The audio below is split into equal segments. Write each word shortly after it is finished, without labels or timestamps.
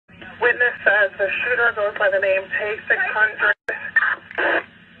Witness says the shooter goes by the name Tay600.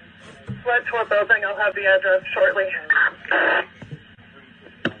 Led to a building. I'll have the address shortly.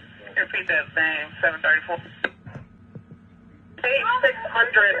 Repeat that name, 734.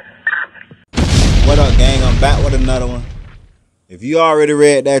 Tay600. What up, gang? I'm back with another one. If you already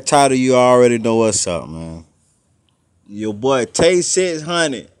read that title, you already know what's up, man. Your boy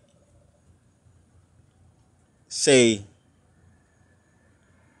Tay600 say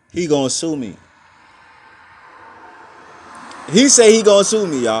he gonna sue me. He say he gonna sue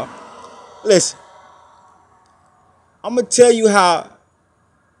me, y'all. Listen, I'm gonna tell you how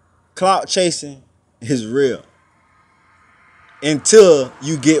clout chasing is real until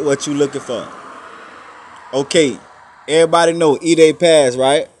you get what you looking for. Okay, everybody know E-Day passed,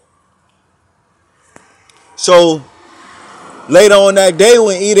 right? So later on that day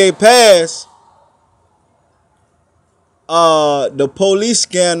when E-Day passed, the police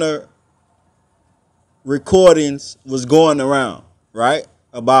scanner recordings was going around, right?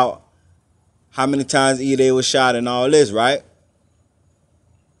 About how many times E-Day was shot and all this, right?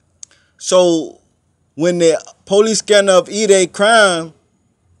 So when the police scanner of E-Day crime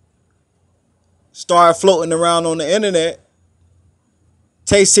started floating around on the internet,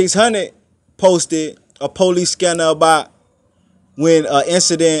 Tay600 posted a police scanner about when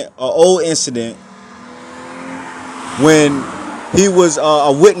an old incident, when he was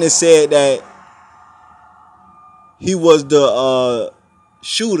a witness said that he was the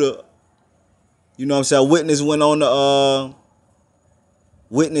shooter. You know what I'm saying? A witness went on the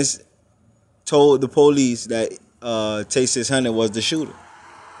witness told the police that Tay600 was the shooter.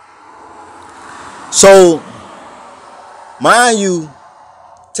 So mind you,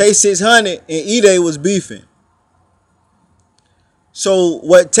 Tay600 and E-Day was beefing. So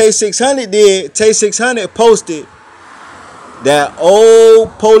what Tay600 did, Tay600 posted that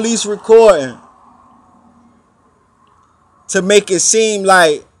old police recording to make it seem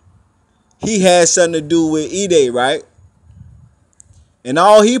like he had something to do with E-Day, right? And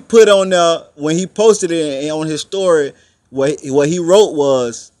all he put on there when he posted it on his story, what he wrote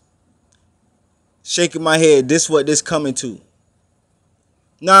was, shaking my head, this what this coming to.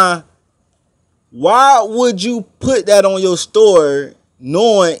 Now, why would you put that on your story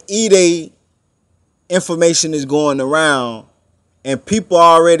knowing E-Day information is going around and people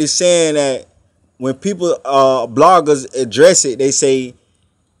are already saying that when people, bloggers address it, they say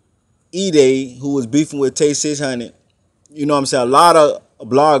E-Day, who was beefing with Tay600, you know what I'm saying? A lot of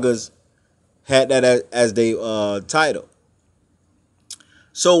bloggers had that as their title.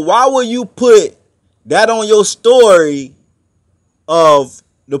 So why would you put that on your story of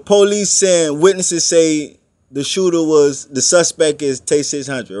the police saying witnesses say the shooter was the suspect is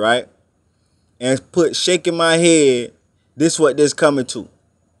Tay600, right? And put shaking my head, this what this coming to,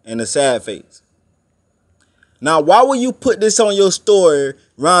 and a sad face. Now, why would you put this on your story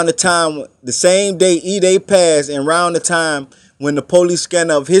around the time, the same day E-Day passed, and around the time when the police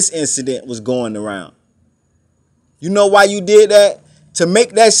scanner of his incident was going around? You know why you did that? To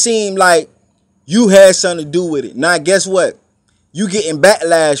make that seem like you had something to do with it. Now, guess what? You getting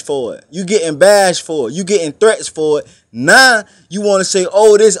backlash for it. You getting bashed for it. You getting threats for it. Now, you want to say,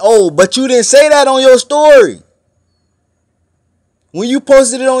 oh, this old. But you didn't say that on your story. When you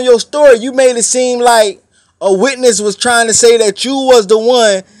posted it on your story, you made it seem like a witness was trying to say that you was the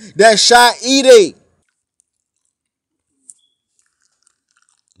one that shot E-Day.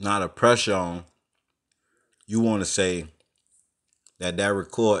 Now the pressure on, you want to say that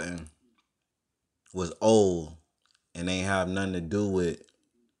recording was old and ain't have nothing to do with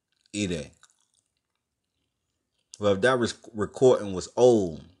E-Day. Well, if that recording was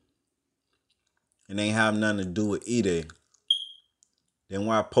old and ain't have nothing to do with E-Day, then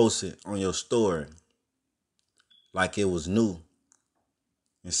why post it on your story like it was new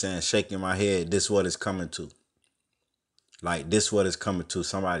and saying, shaking my head, this what it's coming to? Like, this what it's coming to,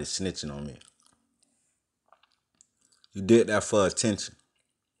 somebody snitching on me. You did that for attention.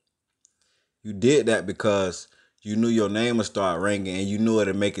 You did that because you knew your name would start ringing and you knew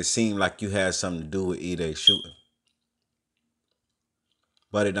it'd make it seem like you had something to do with E-Day shooting.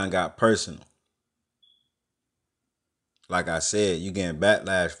 But it done got personal. Like I said, you getting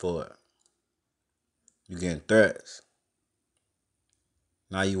backlash for it. You getting threats.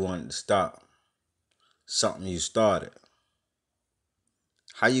 Now you want it to stop something you started.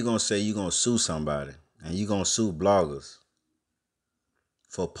 How you gonna say you gonna sue somebody and you gonna sue bloggers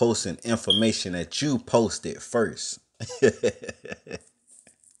for posting information that you posted first?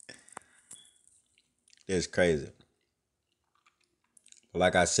 It's crazy. But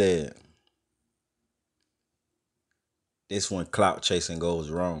like I said, this when clout chasing goes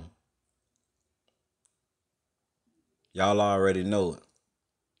wrong. Y'all already know it.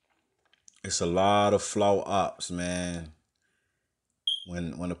 It's a lot of flaw ops, man.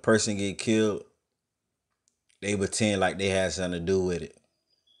 When a person get killed, they pretend like they had something to do with it.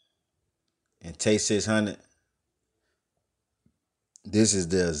 And Tay 600, this is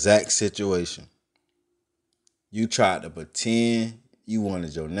the exact situation. You tried to pretend you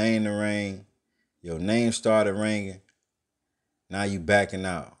wanted your name to ring. Your name started ringing. Now you backing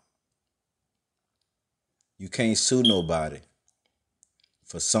out. You can't sue nobody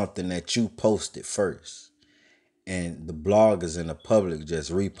for something that you posted first. And the bloggers and the public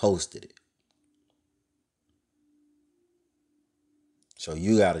just reposted it. So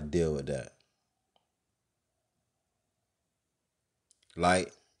you got to deal with that.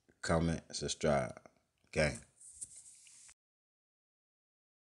 Like, comment, subscribe. Gang.